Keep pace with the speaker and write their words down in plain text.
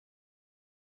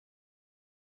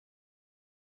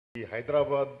ఈ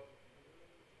హైదరాబాద్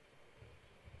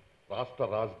రాష్ట్ర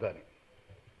రాజధాని,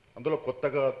 అందులో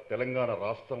కొత్తగా తెలంగాణ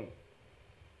రాష్ట్రం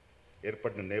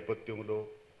ఏర్పడిన నేపథ్యంలో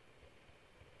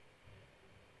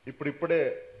ఇప్పుడిప్పుడే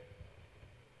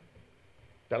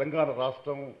తెలంగాణ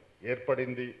రాష్ట్రం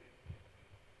ఏర్పడింది.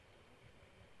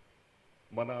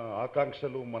 మన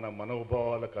ఆకాంక్షలు, మన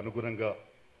మనోభావాలకు అనుగుణంగా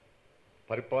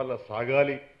పరిపాలన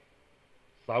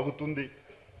సాగుతుంది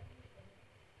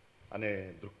అనే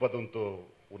దృక్పథంతో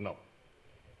ఉన్నాం.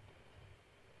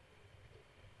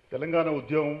 తెలంగాణ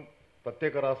ఉద్యమం,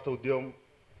 ప్రత్యేక రాష్ట్ర ఉద్యమం,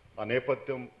 ఆ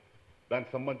నేపథ్యం,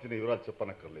 దానికి సంబంధించిన వివరాలు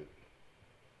చెప్పనక్కర్లేదు.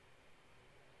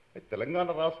 తెలంగాణ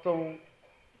రాష్ట్రం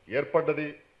ఏర్పడ్డది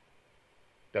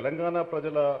తెలంగాణ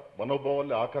ప్రజల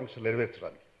మనోభావాల ఆకాంక్షలు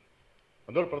నెరవేర్చడానికి.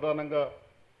 అందులో ప్రధానంగా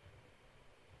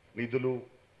నిధులు,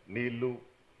 నీళ్లు,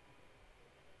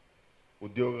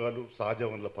 ఉద్యోగాలు, సహజ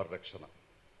వనరుల పరిరక్షణ,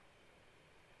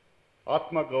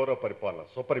 ఆత్మగౌరవ పరిపాలన,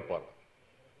 స్వపరిపాలన,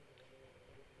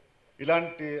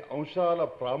 ఇలాంటి అంశాల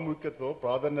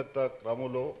ప్రాధాన్యత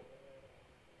క్రమంలో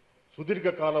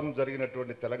సుదీర్ఘకాలం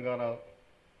జరిగినటువంటి తెలంగాణ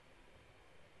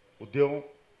ఉద్యమం,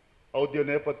 ఆ ఉద్యమ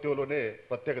నేపథ్యంలోనే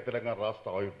ప్రత్యేక తెలంగాణ రాష్ట్ర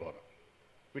ఆవిర్భావం.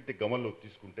 వీటిని గమనంలోకి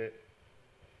తీసుకుంటే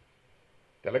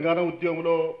తెలంగాణ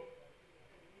ఉద్యమంలో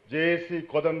జేఏసీ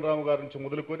కోదండరామ్ గారి నుంచి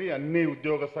మొదలుకొని అన్ని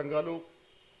ఉద్యోగ సంఘాలు,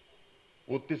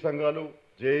 వృత్తి సంఘాలు,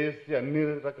 జేఏసీ అన్ని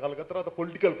రకాలుగా, తర్వాత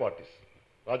పొలిటికల్ పార్టీస్,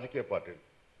 రాజకీయ పార్టీలు,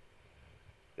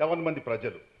 50 మంది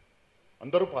ప్రజలు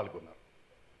అందరూ పాల్గొన్నారు.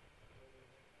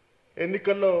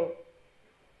 ఎన్నికల్లో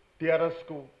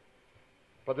టీఆర్ఎస్కు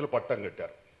ప్రజలు పట్టం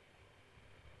కట్టారు.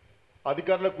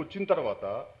 అధికారులకు వచ్చిన తర్వాత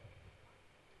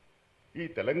ఈ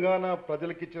తెలంగాణ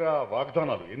ప్రజలకు ఇచ్చిన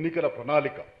వాగ్దానాలు, ఎన్నికల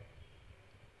ప్రణాళిక,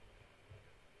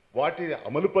 వాటి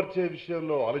అమలుపరిచే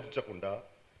విషయంలో ఆలోచించకుండా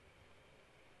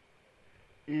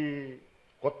ఈ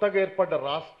కొత్తగా ఏర్పడ్డ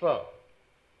రాష్ట్ర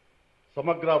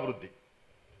సమగ్రాభివృద్ధి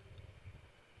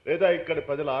లేదా ఇక్కడి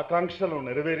ప్రజల ఆకాంక్షలను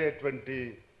నెరవేరేటువంటి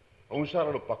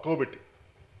అంశాలను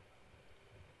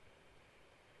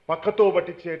పక్కతో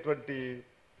పట్టించేటువంటి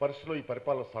పరిస్థితిలో ఈ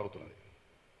పరిపాలన సాగుతున్నది.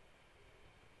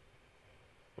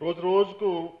 రోజు రోజుకు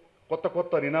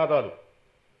కొత్త నినాదాలు,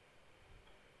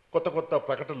 కొత్త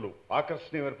ప్రకటనలు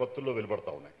ఆకర్షణీయమైన పత్తుల్లో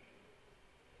వెలువడతా ఉన్నాయి.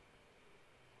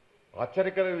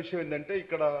 ఆశ్చర్యకరమైన విషయం ఏంటంటే,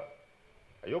 ఇక్కడ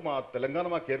అయ్యో మా తెలంగాణ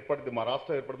మాకు ఏర్పడింది, మా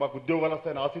రాష్ట్రం ఏర్పడింది, మాకు ఉద్యోగాలు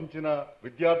వస్తాయని ఆశించిన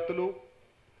విద్యార్థులు,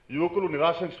 యువకులు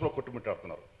నిరాశలో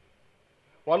కొట్టుమిట్టాడుతున్నారు.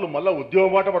 వాళ్ళు మళ్ళీ ఉద్యోగ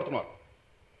బాట పడుతున్నారు.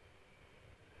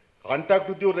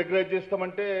 కాంట్రాక్ట్ ఉద్యోగం రెగ్యులైజ్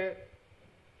చేస్తామంటే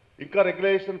ఇంకా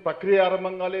రెగ్యులేషన్ ప్రక్రియ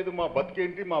ఆరంభం కాలేదు. మా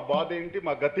బతికేంటి, మా బాధ ఏంటి,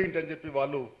 మా గతి ఏంటి అని చెప్పి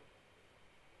వాళ్ళు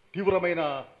తీవ్రమైన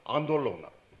ఆందోళనలో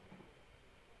ఉన్నారు.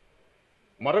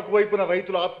 మరొక వైపున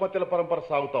రైతుల ఆత్మహత్యల పరంపర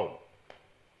సాగుతా ఉంది.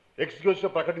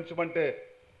 ఎక్స్క్యూషన్ ప్రకటించమంటే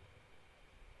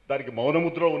దానికి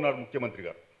మౌనముద్రలో ఉన్నారు ముఖ్యమంత్రి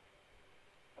గారు.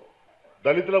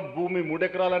 దళితుల భూమి 3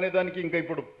 ఎకరాలు అనే దానికి ఇంకా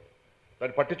ఇప్పుడు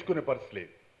దాన్ని పట్టించుకునే పరిస్థితి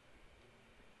లేదు.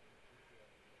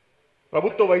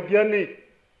 ప్రభుత్వ వైద్యాన్ని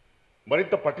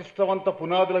మరింత పటిష్టవంత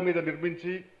పునాదుల మీద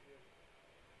నిర్మించి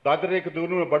దారిరేఖ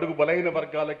దూరం బడుగు బలహీన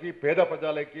వర్గాలకి, పేద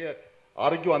ప్రజలకి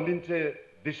ఆరోగ్యం అందించే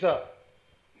దిశ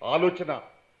ఆలోచన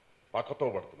పక్కతో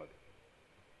పడుతున్నది.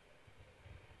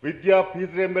 విద్యా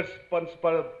ఫీజు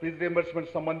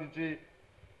రియంబర్స్మెంట్ సంబంధించి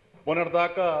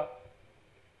మొన్నటిదాకా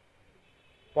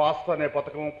ఫాస్ట్ అనే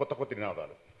పథకం, కొత్త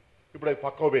నినాదాలు, ఇప్పుడు అవి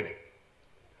పక్కకు పోయినాయి.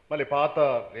 మళ్ళీ పాత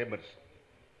రియంబర్స్.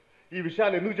 ఈ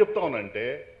విషయాలు ఎందుకు చెప్తా ఉన్నానంటే,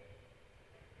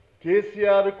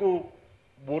 కేసీఆర్కు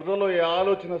బుర్రలో ఏ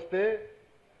ఆలోచన వస్తే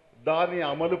దాన్ని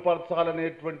అమలు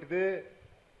పరచాలనేటువంటిదే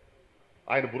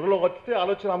ఆయన బుర్రలో వస్తే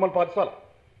ఆలోచన అమలు పరచాలి.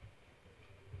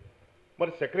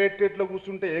 మరి సెక్రటరియట్లో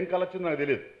కూర్చుంటే ఏం కలొచ్చిందో నాకు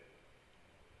తెలియదు.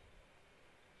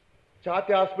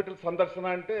 ఛాతీ హాస్పిటల్ సందర్శన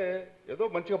అంటే ఏదో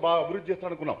మంచిగా బాగా అభివృద్ధి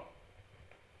చేస్తాను అనుకున్నాం.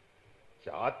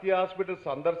 ఛాతీ హాస్పిటల్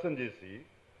సందర్శన చేసి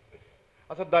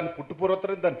అసలు దాని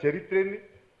పుట్టుపూర్వోత్తరం, దాని చరిత్ర ఏంది,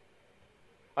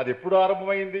 అది ఎప్పుడు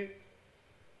ఆరంభమైంది?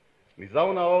 నిజాం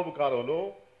నవాబు కాలంలో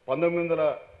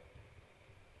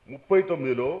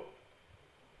 1939లో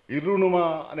ఇరునుమా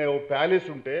అనే ఓ ప్యాలెస్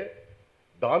ఉంటే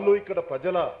దానిలో ఇక్కడ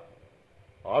ప్రజల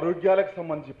ఆరోగ్యాలకు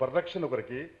సంబంధించి పరిరక్షణ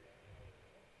కొరకి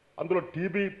అందులో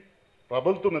టీబీ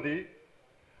ప్రబలుతున్నది.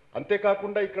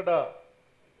 అంతేకాకుండా ఇక్కడ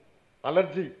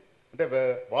అలర్జీ అంటే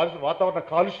వాతావరణ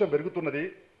కాలుష్యం పెరుగుతున్నది.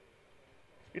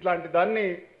 ఇట్లాంటి దాన్ని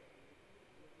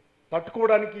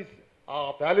తట్టుకోవడానికి ఆ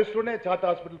ప్యాలెస్లోనే ఛాతీ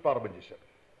హాస్పిటల్ ప్రారంభం చేశారు.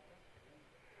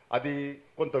 అది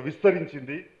కొంత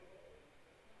విస్తరించింది.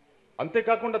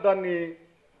 అంతేకాకుండా దాన్ని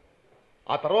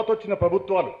ఆ తర్వాత వచ్చిన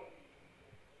ప్రభుత్వాలు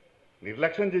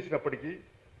నిర్లక్ష్యం చేసినప్పటికీ,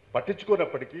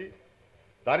 పట్టించుకున్నప్పటికీ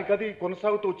దానికి అది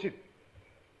కొనసాగుతూ వచ్చింది.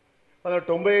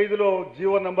 1995లో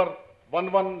జీవో నంబర్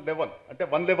 1111 అంటే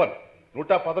 111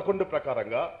 111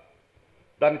 ప్రకారంగా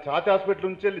దాన్ని ఛాతీ హాస్పిటల్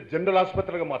నుంచి వెళ్ళి జనరల్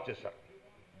ఆసుపత్రిగా మార్చేశారు,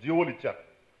 జీవోలు ఇచ్చారు.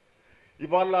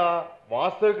 ఇవాళ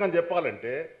వాస్తవికంగా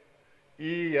చెప్పాలంటే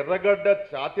ఈ ఎర్రగడ్డ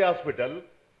ఛాతీ హాస్పిటల్,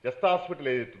 జస్తా హాస్పిటల్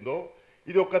ఏదైతుందో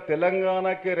ఇది ఒక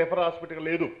తెలంగాణకే రెఫర్ హాస్పిటల్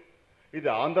లేదు. ఇది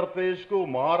ఆంధ్రప్రదేశ్కు,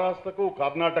 మహారాష్ట్రకు,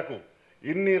 కర్ణాటకకు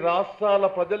ఇన్ని రాష్ట్రాల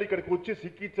ప్రజలు ఇక్కడికి వచ్చి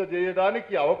చికిత్స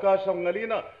చేయడానికి అవకాశం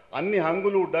కలిగిన అన్ని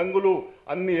హంగులు డంగులు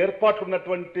అన్ని ఏర్పాట్లు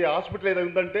ఉన్నటువంటి హాస్పిటల్ ఏదైనా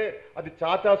ఉందంటే అది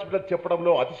ఛాతీ హాస్పిటల్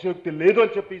చెప్పడంలో అతిశయోక్తి లేదు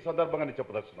అని చెప్పి ఈ సందర్భంగా నేను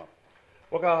చెప్పదలుచున్నాను.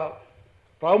 ఒక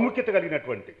ప్రాముఖ్యత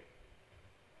కలిగినటువంటి,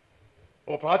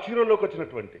 ఒక ప్రాచుర్యంలోకి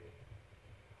వచ్చినటువంటి,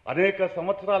 అనేక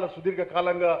సంవత్సరాల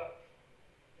సుదీర్ఘకాలంగా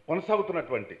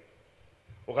కొనసాగుతున్నటువంటి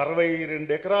ఒక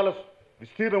 62 ఎకరాల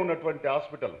విస్తీర్ణం ఉన్నటువంటి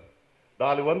హాస్పిటల్,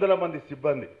 400 మంది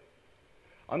సిబ్బంది.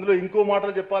 అందులో ఇంకో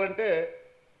మాటలు చెప్పాలంటే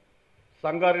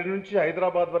సంగారెడ్డి నుంచి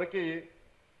హైదరాబాద్ వరకు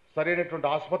సరైనటువంటి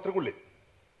ఆసుపత్రి కూడా లేదు.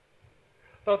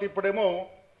 తర్వాత ఇప్పుడేమో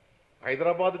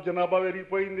హైదరాబాద్ జనాభా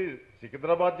పెరిగిపోయింది,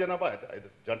 సికింద్రాబాద్ జనాభా,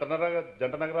 జంట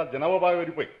నగరాల జనాభా బాగా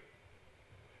పెరిగిపోయి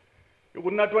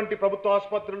ఉన్నటువంటి ప్రభుత్వ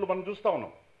ఆసుపత్రులు మనం చూస్తూ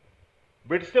ఉన్నాం,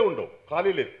 బెడ్సే ఉండవు,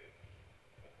 ఖాళీ లేదు.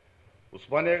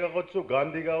 ఉస్మానియా కావచ్చు,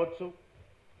 గాంధీ కావచ్చు,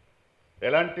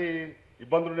 ఎలాంటి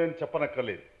ఇబ్బందులు నేను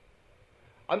చెప్పనక్కర్లేదు.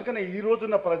 అందుకని ఈ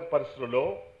రోజున్న పరిస్థితుల్లో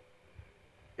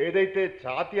ఏదైతే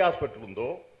ఛాతీ హాస్పిటల్ ఉందో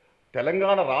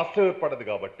తెలంగాణ రాష్ట్రం ఏర్పడదు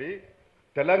కాబట్టి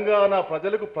తెలంగాణ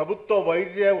ప్రజలకు ప్రభుత్వ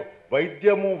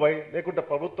వైద్యము లేకుంటే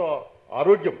ప్రభుత్వ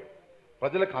ఆరోగ్యం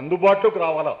ప్రజలకు అందుబాటులోకి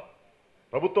రావాలా,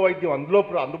 ప్రభుత్వ వైద్యం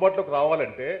అందుబాటులోకి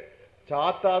రావాలంటే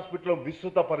ఛాతీ హాస్పిటల్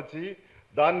విస్తృతపరిచి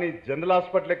దాన్ని జనరల్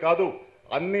హాస్పిటలే కాదు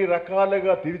అన్ని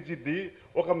రకాలుగా తీర్చిద్ది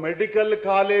ఒక మెడికల్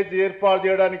కాలేజ్ ఏర్పాటు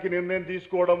చేయడానికి నిర్ణయం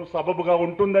తీసుకోవడం సబబుగా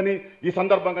ఉంటుందని ఈ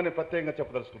సందర్భంగా నేను ప్రత్యేకంగా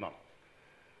చెప్పదలుచుకున్నాను.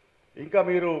 ఇంకా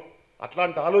మీరు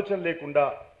అట్లాంటి ఆలోచన లేకుండా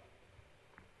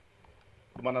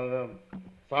మన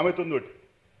సామెత ఉంది,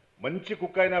 మంచి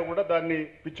కుక్క అయినా కూడా దాన్ని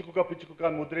పిచ్చి కుక్క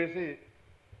అని ముద్రేసి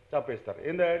చంపేస్తారు.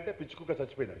 ఏంటంటే పిచ్చి కుక్క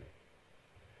చచ్చిపోయిందండి.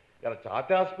 ఇలా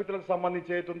ఛాతీ హాస్పిటల్కి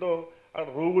సంబంధించి ఏతుందో అక్కడ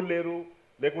రోగులు లేరు,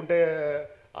 లేకుంటే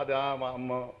అది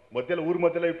మధ్యలో ఊరి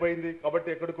మధ్యలో అయిపోయింది కాబట్టి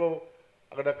ఎక్కడికో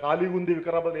అక్కడ ఖాళీ ఉంది,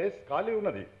 వికారాబాద్ ఖాళీ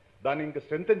ఉన్నది, దాన్ని ఇంకా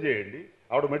స్ట్రెంథెన్ చేయండి,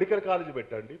 ఆవిడ మెడికల్ కాలేజ్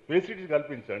పెట్టండి, ఫెసిలిటీస్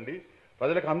కల్పించండి,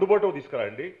 ప్రజలకు అందుబాటులో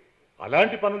తీసుకురండి,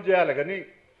 అలాంటి పనులు చేయాలి. కానీ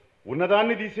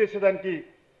ఉన్నదాన్ని తీసేసేదానికి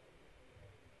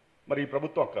మరి ఈ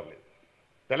ప్రభుత్వం అక్కర్లేదు.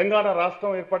 తెలంగాణ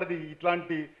రాష్ట్రం ఏర్పడది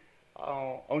ఇట్లాంటి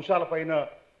అంశాలపైన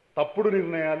తప్పుడు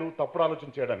నిర్ణయాలు, తప్పుడు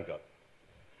ఆలోచన చేయడానికి కాదు.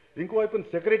 ఇంకోవైపు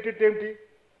సెక్రటరియట్ ఏమిటి?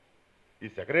 ఈ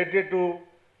సెక్రటరియట్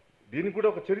దీనికి కూడా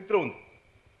ఒక చరిత్ర ఉంది.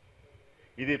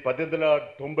 ఇది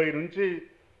 1890 నుంచి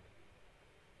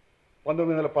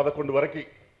 1911 వరకు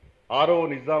 6వ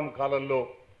నిజాం కాలంలో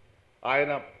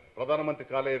ఆయన ప్రధానమంత్రి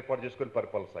కాలం ఏర్పాటు చేసుకొని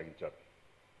పరిపాలన సాగించాడు.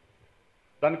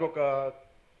 దానికి ఒక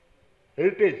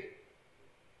హెరిటేజ్,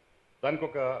 దానికి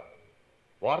ఒక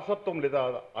వారసత్వం లేదా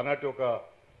ఆనాటి ఒక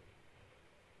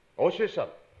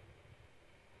అవశేషాలు,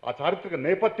 ఆ చారిత్రక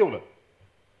నేపథ్యం ఉన్నది.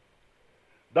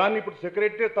 దాన్ని ఇప్పుడు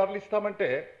సెక్రటరీ తరలిస్తామంటే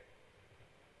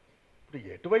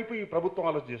ఇప్పుడు ఎటువైపు ఈ ప్రభుత్వం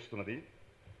ఆలోచిస్తున్నది?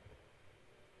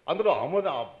 అందులో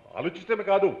ఆలోచించడమే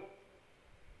కాదు,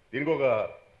 దీనికి ఒక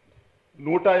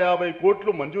 150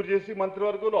 కోట్లు మంజూరు చేసి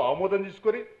మంత్రివర్గంలో ఆమోదం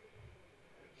తీసుకొని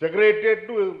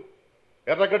సెక్రటరియట్ను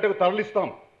ఎర్రగడ్డకు తరలిస్తాం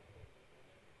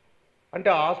అంటే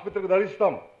ఆ ఆసుపత్రికి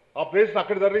తరలిస్తాం, ఆ ప్లేస్ని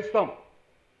అక్కడికి తరలిస్తాం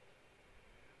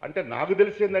అంటే నాకు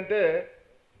తెలిసి ఏంటంటే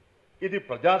ఇది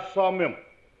ప్రజాస్వామ్యం.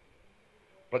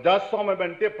 ప్రజాస్వామ్యం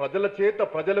అంటే ప్రజల చేత,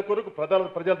 ప్రజల కొరకు,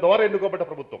 ప్రజల ద్వారా ఎన్నుకోబడ్డ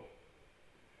ప్రభుత్వం.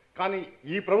 కానీ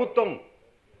ఈ ప్రభుత్వం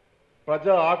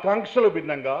ప్రజా ఆకాంక్షలకు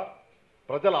భిన్నంగా,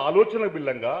 ప్రజల ఆలోచనలకు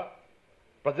భిన్నంగా,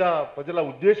 ప్రజల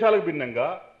ఉద్దేశాలకు భిన్నంగా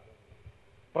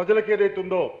ప్రజలకు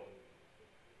ఏదైతుందో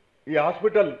ఈ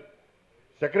హాస్పిటల్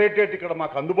సెక్రటరియట్ ఇక్కడ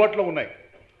మాకు అందుబాటులో ఉన్నాయి.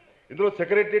 ఇందులో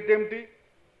సెక్రటరియట్ ఏమిటి?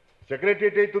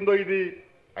 సెక్రటరియట్ అవుతుందో ఇది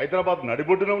హైదరాబాద్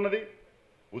నడిబొడ్డున ఉన్నది,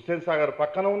 హుస్సేన్ సాగర్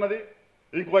పక్కన ఉన్నది,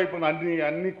 ఇంకోవైపున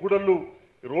అన్ని కూడళ్ళు,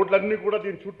 రోడ్లన్నీ కూడా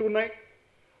దీని చుట్టూ ఉన్నాయి.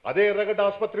 అదే ఎర్రగడ్డ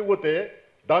ఆసుపత్రికి పోతే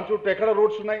దాని చుట్టూ ఎక్కడ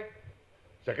రోడ్స్ ఉన్నాయి?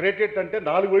 సెక్రటరియట్ అంటే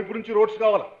 4 వైపు నుంచి రోడ్స్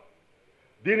కావాలి,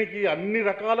 దీనికి అన్ని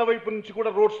రకాల వైపు నుంచి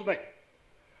కూడా రోడ్స్ ఉన్నాయి.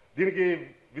 దీనికి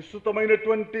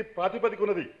విస్తృతమైనటువంటి ప్రాతిపదిక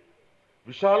ఉన్నది,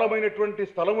 విశాలమైనటువంటి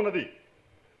స్థలం ఉన్నది,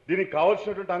 దీనికి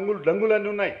కావాల్సినటువంటి అంగులు డంగులన్నీ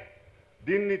ఉన్నాయి.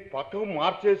 దీన్ని పక్కకు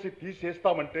మార్చేసి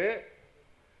తీసేస్తామంటే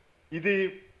ఇది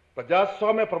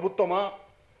ప్రజాస్వామ్య ప్రభుత్వమా?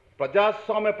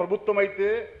 ప్రజాస్వామ్య ప్రభుత్వం అయితే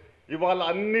ఇవాళ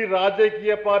అన్ని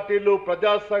రాజకీయ పార్టీలు,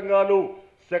 ప్రజా సంఘాలు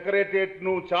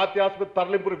సెక్రటరియట్ను, ఛాతీ ఆసుపత్రి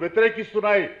తరలింపును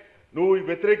వ్యతిరేకిస్తున్నాయి. నువ్వు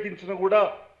వ్యతిరేకించిన కూడా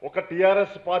ఒక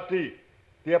టీఆర్ఎస్ పార్టీ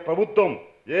ప్రభుత్వం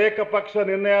ఏకపక్ష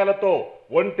నిర్ణయాలతో,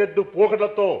 ఒంటెద్దు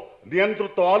పోకడలతో,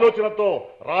 నియంతృత్వ ఆలోచనతో,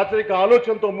 రాజరిక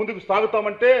ఆలోచనతో ముందుకు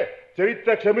సాగుతామంటే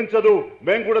చరిత్ర క్షమించదు,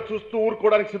 మేము కూడా చూస్తూ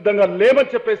ఊరుకోవడానికి సిద్ధంగా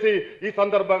లేమని చెప్పేసి ఈ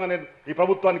సందర్భంగా నేను ఈ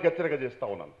ప్రభుత్వానికి హెచ్చరిక చేస్తా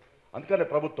ఉన్నాను. అందుకనే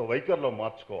ప్రభుత్వ వైఖరిలో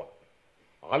మార్చుకోవాలి,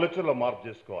 ఆలోచనలో మార్పు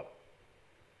చేసుకోవాలి.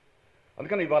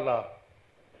 అందుకని ఇవాళ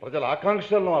ప్రజల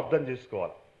ఆకాంక్షలను అర్థం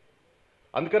చేసుకోవాలి.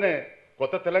 అందుకనే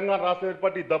కొత్త తెలంగాణ రాష్ట్రం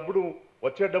ఏర్పాటు ఈ డబ్బును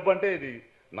వచ్చే డబ్బు అంటే ఇది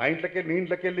నా ఇంట్లోకెళ్ళి నీ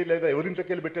ఇంట్లోకెళ్ళి లేదా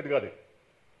ఎవరింట్లోకెళ్ళి పెట్టేది కాదు.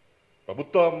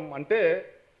 ప్రభుత్వం అంటే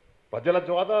ప్రజల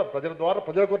ద్వారా ప్రజల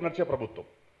కొరకు నడిచే ప్రభుత్వం.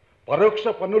 పరోక్ష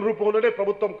పన్నుల రూపంలోనే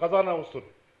ప్రభుత్వం ఖజానా వస్తుంది.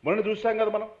 మనం చూసాం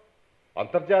కదా, మనం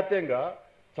అంతర్జాతీయంగా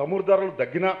చమురు ధరలు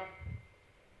తగ్గినా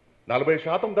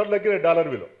 40% ధరలు తగ్గినాయి డాలర్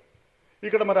విలువ.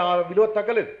 ఇక్కడ మరి ఆ విలువ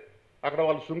తగ్గలేదు. అక్కడ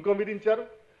వాళ్ళు సుంకం విధించారు,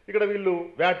 ఇక్కడ వీళ్ళు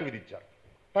వ్యాట్ విధించారు,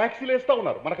 ట్యాక్సీలు వేస్తూ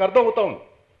ఉన్నారు. మనకు అర్థం అవుతా ఉంది.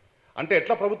 అంటే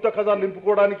ఎట్లా ప్రభుత్వ ఖజానా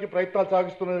నింపుకోవడానికి ప్రయత్నాలు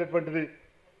సాగిస్తున్నటువంటిది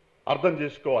అర్థం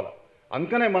చేసుకోవాలి.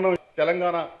 అందుకనే మనం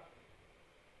తెలంగాణ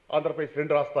ఆంధ్రప్రదేశ్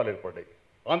 2 రాష్ట్రాలు ఏర్పడ్డాయి.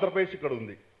 ఆంధ్రప్రదేశ్ ఇక్కడ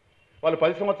ఉంది. వాళ్ళు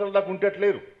 10 సంవత్సరాల దాకా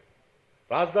ఉండేట్లేరు.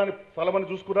 రాజధాని స్థలమని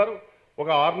చూసుకున్నారు. ఒక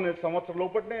 6 సంవత్సరాల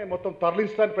లోపలనే మొత్తం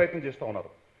తరలించడానికి ప్రయత్నం చేస్తూ ఉన్నారు.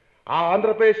 ఆ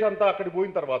ఆంధ్రప్రదేశ్ అంతా అక్కడికి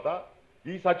పోయిన తర్వాత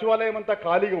ఈ సచివాలయం అంతా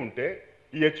ఖాళీగా ఉంటే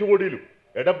ఈ హెచ్ఓడీలు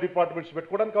హెడ్ ఆఫ్ డిపార్ట్మెంట్స్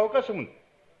పెట్టుకోవడానికి అవకాశం ఉంది.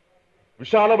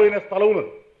 విశాలమైన స్థలం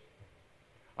ఉన్నది.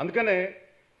 అందుకనే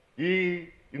ఈ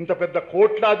ఇంత పెద్ద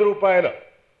కోట్లాది రూపాయల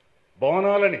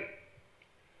భవనాలని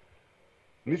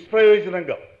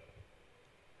నిష్ప్రయోజనంగా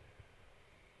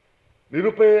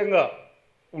నిరుపయోగంగా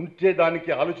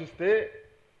ఉంచేదానికి ఆలోచిస్తే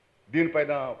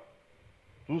దీనిపైన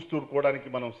చూస్తూరుకోవడానికి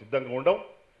మనం సిద్ధంగా ఉండం.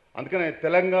 అందుకనే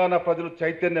తెలంగాణ ప్రజలు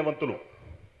చైతన్యవంతులు,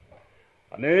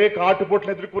 అనేక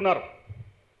ఆటుపోట్లను ఎదుర్కొన్నారు.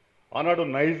 ఆనాడు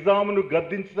నైజామును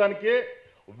గద్దించడానికే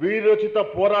వీరోచిత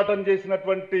పోరాటం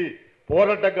చేసినటువంటి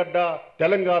పోరాట గడ్డ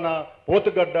తెలంగాణ,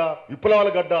 పోతుగడ్డ, విప్లవాల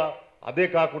గడ్డ. అదే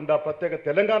కాకుండా ప్రత్యేక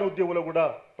తెలంగాణ ఉద్యమంలో కూడా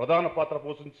ప్రధాన పాత్ర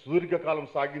పోషించి సుదీర్ఘకాలం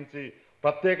సాగించి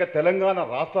ప్రత్యేక తెలంగాణ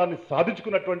రాష్ట్రాన్ని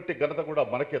సాధించుకున్నటువంటి ఘనత కూడా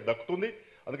మనకే దక్కుతుంది.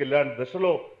 అందుకే ఇలాంటి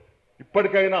దశలో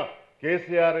ఇప్పటికైనా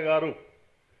కేసీఆర్ గారు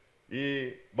ఈ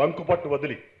బంకుపట్టు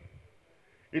వదిలి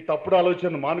ఈ తప్పుడు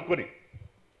ఆలోచనను మానుకొని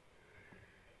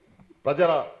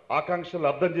ప్రజల ఆకాంక్షలు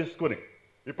అర్థం చేసుకొని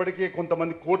ఇప్పటికీ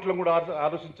కొంతమంది కోర్టులను కూడా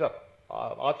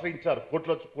ఆశ్రయించారు,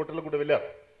 కోర్టులకు కూడా వెళ్ళారు.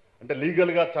 అంటే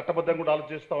లీగల్గా చట్టబద్ధంగా కూడా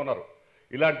ఆలోచిస్తూ ఉన్నారు.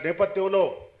 ఇలాంటి నేపథ్యంలో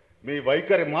మీ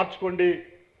వైఖరి మార్చుకోండి.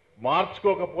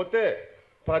 మార్చుకోకపోతే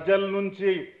ప్రజల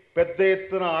నుంచి పెద్ద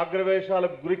ఎత్తున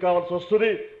ఆగ్రవేశాలకు గురి కావాల్సి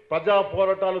వస్తుంది. ప్రజా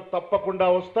పోరాటాలు తప్పకుండా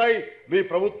వస్తాయి. మీ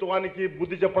ప్రభుత్వానికి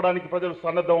బుద్ధి చెప్పడానికి ప్రజలు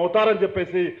సన్నద్ధం అవుతారని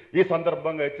చెప్పేసి ఈ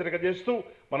సందర్భంగా హెచ్చరిక చేస్తూ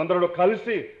మనందరూ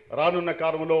కలిసి రానున్న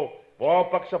కాలంలో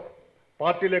వామపక్ష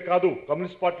పార్టీలే కాదు,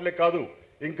 కమ్యూనిస్ట్ పార్టీలే కాదు,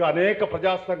 ఇంకా అనేక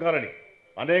ప్రజా సంఘాలని,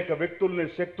 అనేక వ్యక్తుల్ని,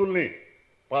 శక్తుల్ని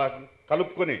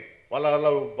కలుపుకొని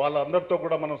వాళ్ళందరితో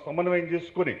కూడా మనం సమన్వయం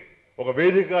చేసుకొని ఒక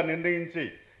వేదికగా నిర్ణయించి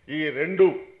ఈ 2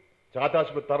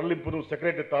 చాతాశిప తరలింపును,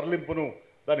 సెక్రటరీ తరలింపును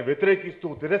దాన్ని వ్యతిరేకిస్తూ,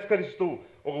 తిరస్కరిస్తూ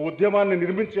ఒక ఉద్యమాన్ని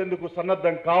నిర్మించేందుకు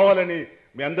సన్నద్ధం కావాలని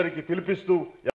మీ అందరికీ పిలిపిస్తూ